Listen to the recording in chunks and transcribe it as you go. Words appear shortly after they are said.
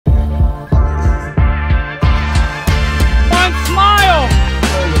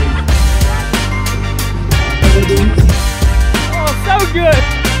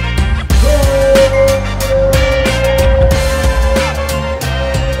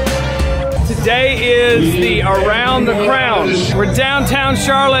Today is the Around the Crown. We're downtown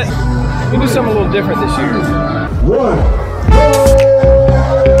Charlotte. We'll do something a little different this year.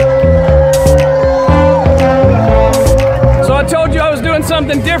 So I told you I was doing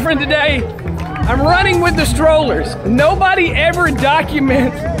something different today. I'm running with the strollers. Nobody ever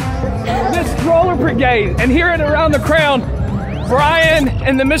documents this stroller brigade. And here at Around the Crown, Brian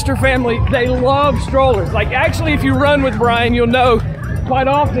and the Mr. family, they love strollers. Like, actually, if you run with Brian, you'll know quite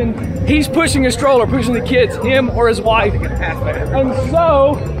often he's pushing a stroller, pushing the kids, him or his wife. And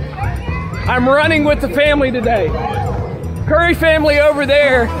so I'm running with the family today. Curry family over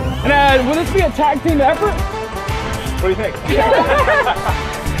there. And will this be a tag team effort? What do you think?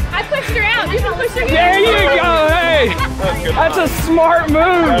 I pushed her out. You can push her in. There you go. Hey, that's a smart move.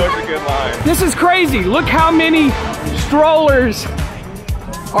 That was a good line. This is crazy. Look how many strollers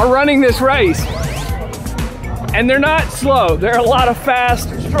are running this race. And they're not slow. There are a lot of fast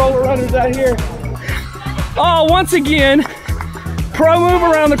stroller runners out here. Oh, once again, pro move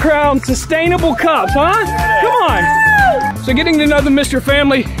Around the Crown, sustainable cups, huh? Come on. So getting to know the Mr.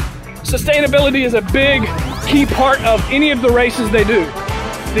 family, sustainability is a big key part of any of the races they do.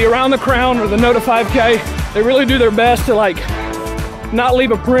 The Around the Crown or the No to 5K, they really do their best to like not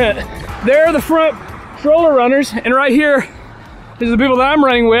leave a print. They're the front stroller runners, and right here is the people that I'm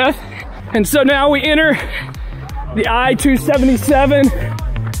running with. And so now we enter the I-277,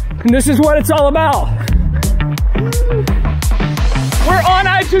 and this is what it's all about. We're on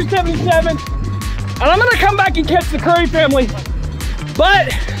I-277, and I'm gonna come back and catch the Curry family,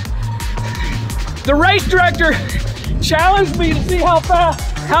 but the race director challenged me to see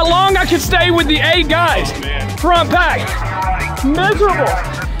how long I could stay with the 8 guys. Front pack, miserable.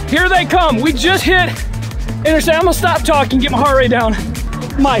 Here they come. We just hit Interstate. I'm gonna stop talking, get my heart rate down.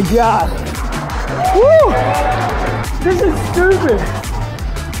 My God. Woo! This is stupid.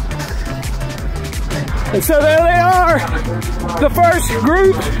 And so there they are, the first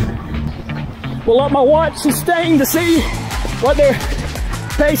group. We'll let my watch sustain to see what their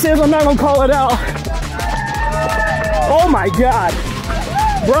pace is. I'm not gonna call it out. Oh my God.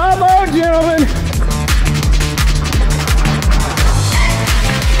 Bravo, gentlemen.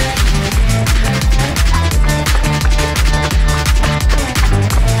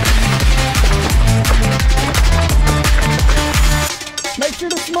 Make sure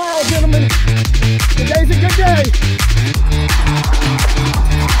to smile, gentlemen. Today's a good day.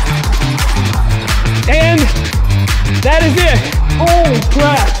 And that is it. Holy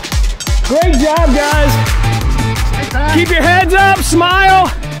crap. Great job, guys. Keep your heads up, smile.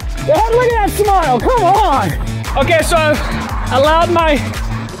 Look at that smile, come on. Okay, so I allowed my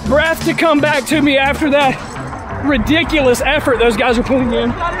breath to come back to me after that ridiculous effort those guys are putting in.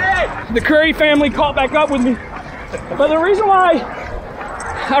 The Curry family caught back up with me. But the reason why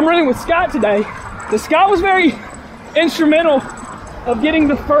I'm running with Scott today, Scott was very instrumental of getting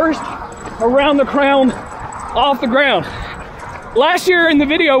the first Around the Crown off the ground. Last year in the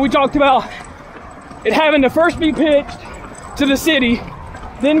video, we talked about it having to first be pitched to the city,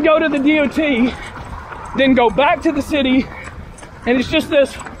 then go to the DOT, then go back to the city, and it's just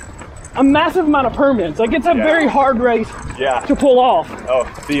a massive amount of permits. Like, it's a very hard race to pull off. Oh,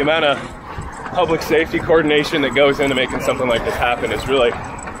 the amount of public safety coordination that goes into making something like this happen is really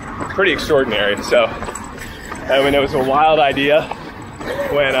pretty extraordinary. So, I mean, it was a wild idea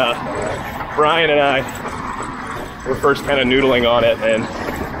when Brian and I were first kind of noodling on it, and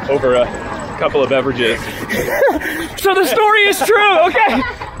over a couple of beverages. So the story is true, okay.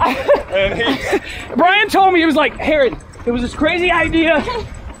 Brian told me, he was like, Herod, it was this crazy idea.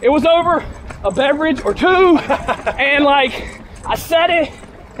 It was over a beverage or two, and like, I said it,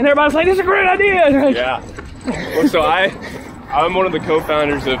 and everybody's like, this is a great idea. Like, yeah. Well, so I'm one of the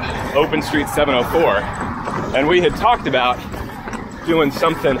co-founders of Open Street 704, and we had talked about doing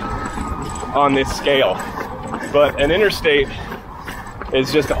something on this scale, but an interstate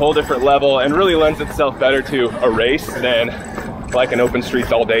is just a whole different level and really lends itself better to a race than like an open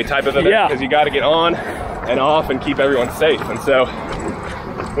streets all day type of event, because you got to get on and off and keep everyone safe. And so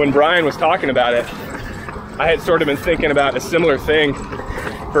when Brian was talking about it, I had sort of been thinking about a similar thing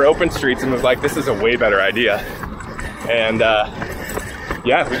for open streets and was like, this is a way better idea. And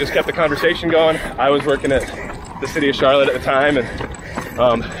yeah, we just kept the conversation going. I was working at the city of Charlotte at the time and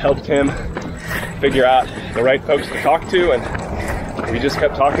helped him figure out the right folks to talk to, and we just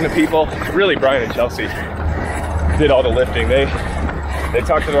kept talking to people. Really, Brian and Chelsea did all the lifting. They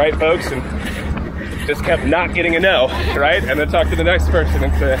talked to the right folks and just kept not getting a no, right? And then talked to the next person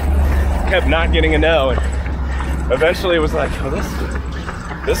and kept not getting a no. And eventually it was like, oh,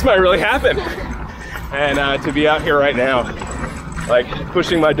 this might really happen. And to be out here right now, like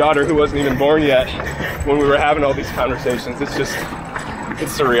pushing my daughter who wasn't even born yet when we were having all these conversations. It's just,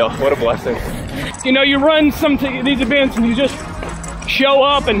 it's surreal. What a blessing. You know, you run some these events and you just show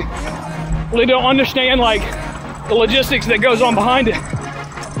up and really don't understand like the logistics that goes on behind it.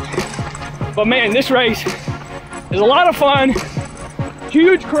 But man, this race is a lot of fun,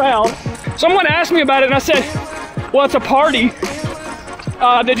 huge crowd. Someone asked me about it and I said, well, it's a party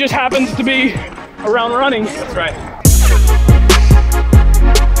that just happens to be around running. That's right.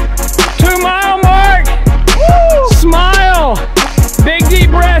 2 mile mark. Woo! Smile. Big deep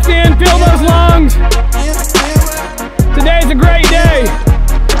breath in, fill those lungs. Today's a great day.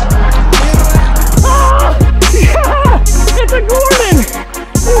 Oh, yeah, it's a Gordon.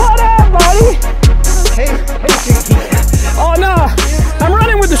 What up, buddy? Hey, Kiki. Oh no, I'm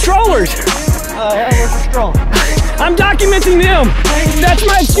running with the strollers. What's the stroll? I'm documenting them. That's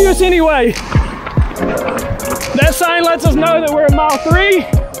my excuse anyway. That sign lets us know that we're at mile 3,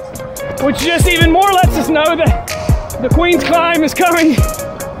 which just even more lets us know that the Queen's Climb is coming.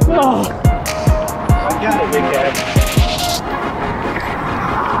 Oh. I got it, big guy.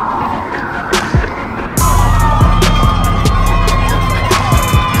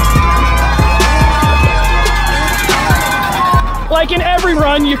 Like in every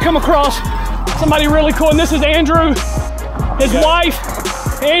run, you come across somebody really cool, and this is Andrew. His wife,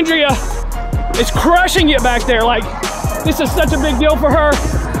 Andrea, is crushing it back there. Like, this is such a big deal for her.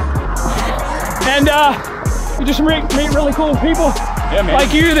 And you just meet really cool people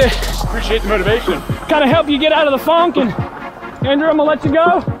like you that Appreciate the motivation. kind of help you get out of the funk. And Andrew, I'm gonna let you go.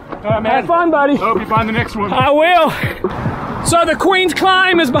 All right, man. Have fun, buddy. Hope you find the next one. I will. So the Queen's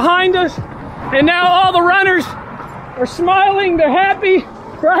Climb is behind us, and now all the runners are smiling, they're happy,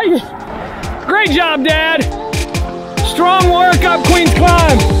 right? Great job, Dad. Strong work up Queen's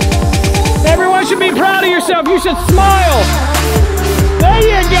Climb. Everyone should be proud of yourself. You should smile. There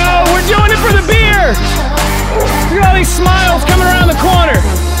you go. We're doing it for the beer. Look at all these smiles coming around the corner.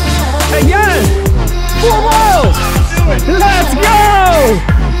 Again, 4 miles. Let's go.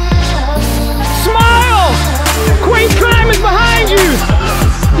 Smile. Queen's Climb is behind you.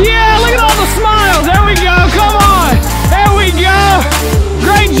 Yeah, look at all the smiles. There we go. Come on. There we go.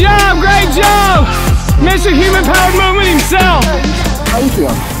 Great job. Great job. Mr. Human Powered Movement himself. How you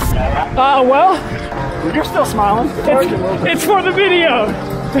feeling? Well, You're still smiling. it's for the video.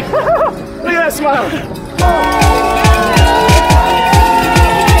 Look at that smile.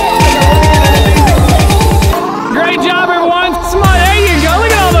 Great job, everyone. Smile. There you go.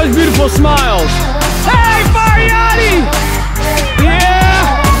 Look at all those beautiful smiles. Hey, Fariotti.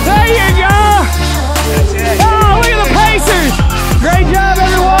 Yeah. There you go. Oh, look at the Pacers. Great job,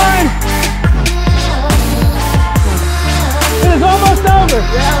 everyone. It is almost over.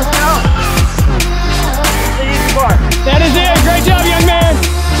 Yeah, let's go. The easy bar. That is it. Great job, young man.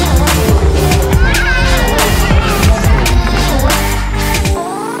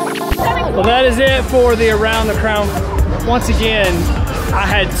 Well, that is it for the Around the Crown. Once again, I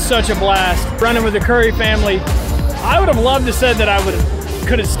had such a blast running with the Curry family. I would have loved to said that I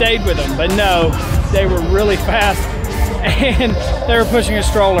could have stayed with them, but no, they were really fast and they were pushing a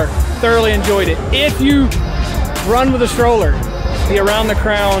stroller. Thoroughly enjoyed it. If you run with a stroller, the Around the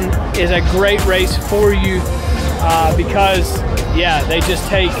Crown is a great race for you because, yeah, they just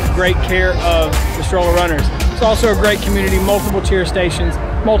take great care of the stroller runners. It's also a great community, multiple cheer stations,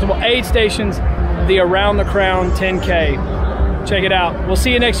 multiple aid stations, the Around the Crown 10K. Check it out. We'll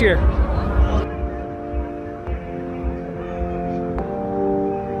see you next year.